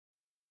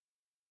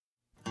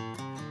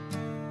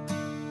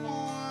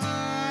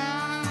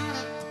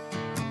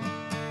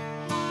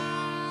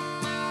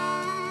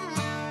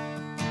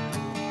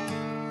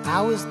I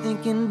was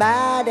thinking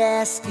about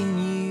asking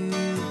you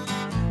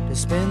to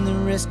spend the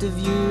rest of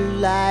your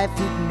life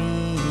with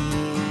me,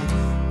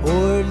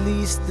 or at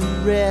least the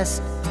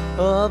rest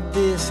of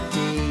this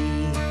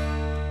day.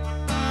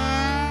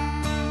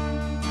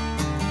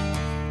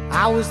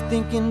 I was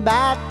thinking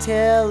about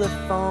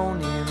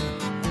telephoning,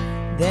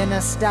 then I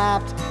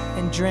stopped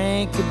and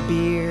drank a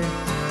beer.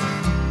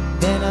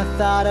 Then I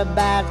thought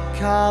about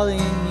calling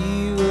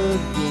you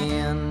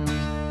again.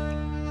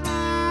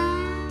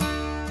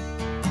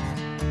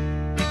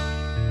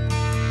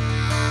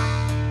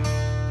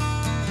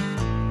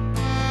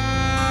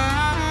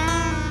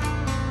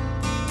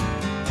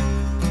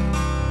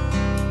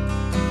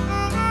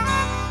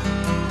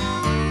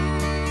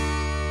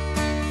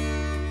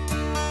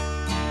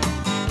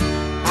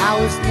 I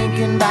was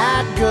thinking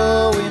about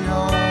going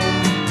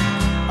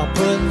home, or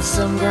putting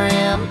some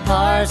Graham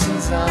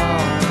Parsons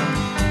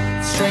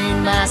on,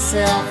 strain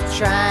myself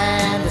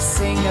trying to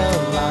sing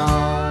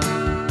along,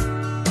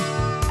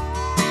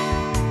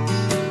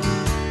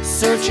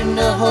 searching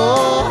the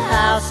whole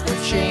house for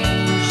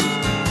change.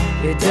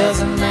 It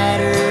doesn't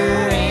matter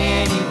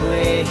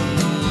anyway,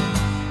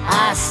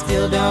 I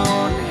still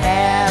don't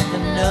have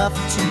enough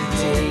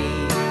today.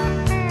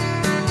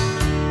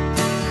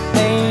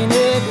 Ain't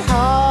it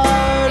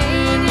hard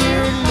when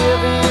you're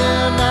living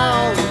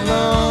all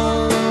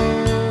alone?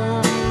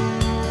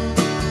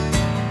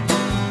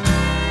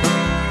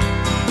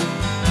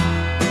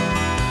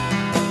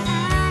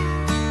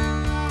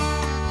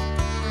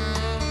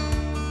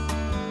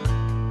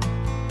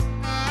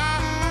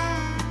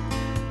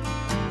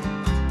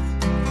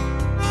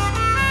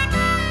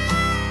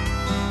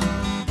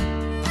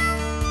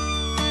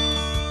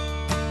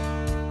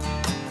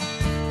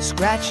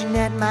 Scratching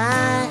at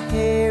my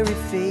hairy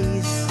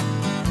face,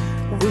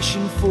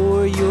 wishing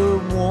for your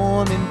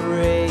warm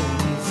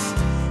embrace,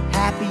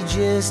 happy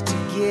just to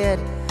get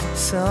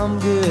some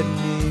good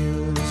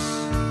news.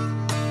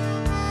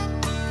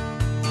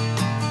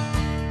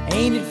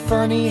 Ain't it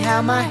funny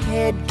how my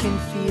head can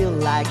feel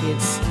like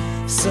it's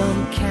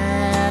some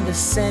kind of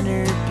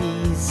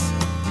centerpiece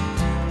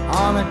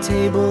on a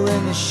table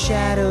in the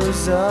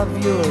shadows of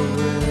your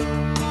room?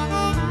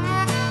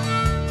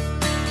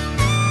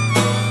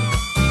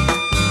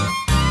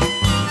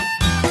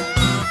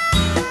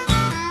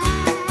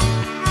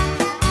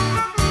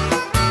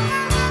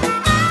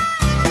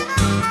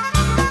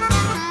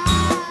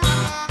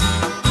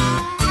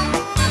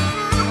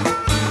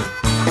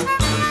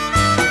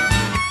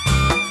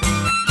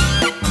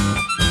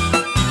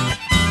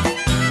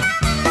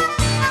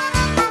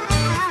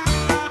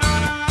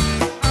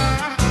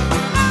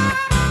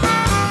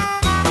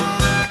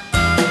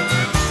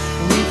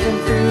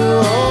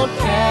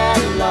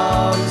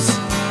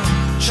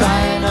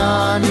 Trying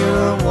on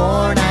your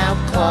worn out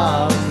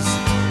clogs,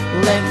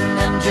 letting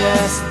them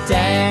just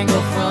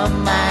dangle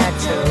from my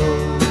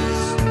toes.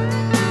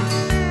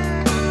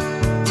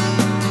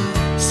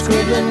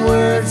 Scribbling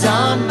words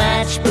on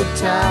matchbook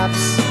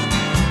tops,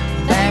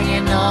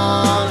 banging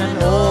on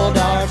an old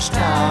arch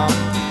top,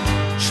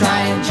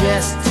 trying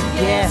just to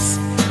guess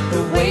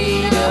the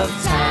weight of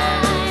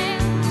time.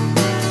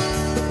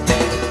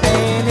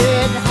 Ain't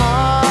it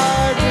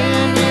hard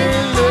when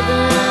you're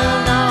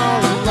living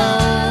all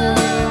alone?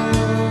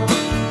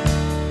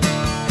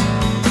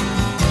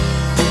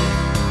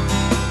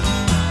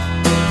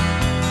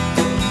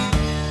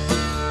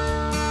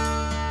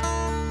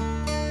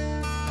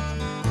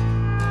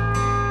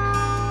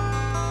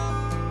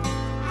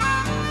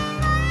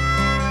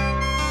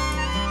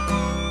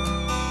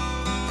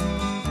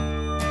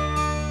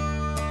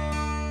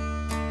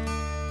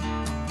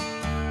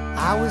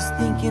 I was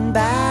thinking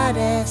about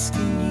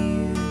asking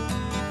you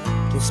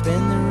to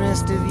spend the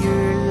rest of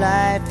your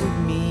life with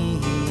me,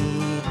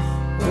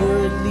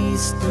 or at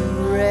least the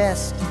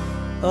rest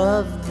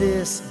of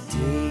this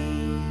day.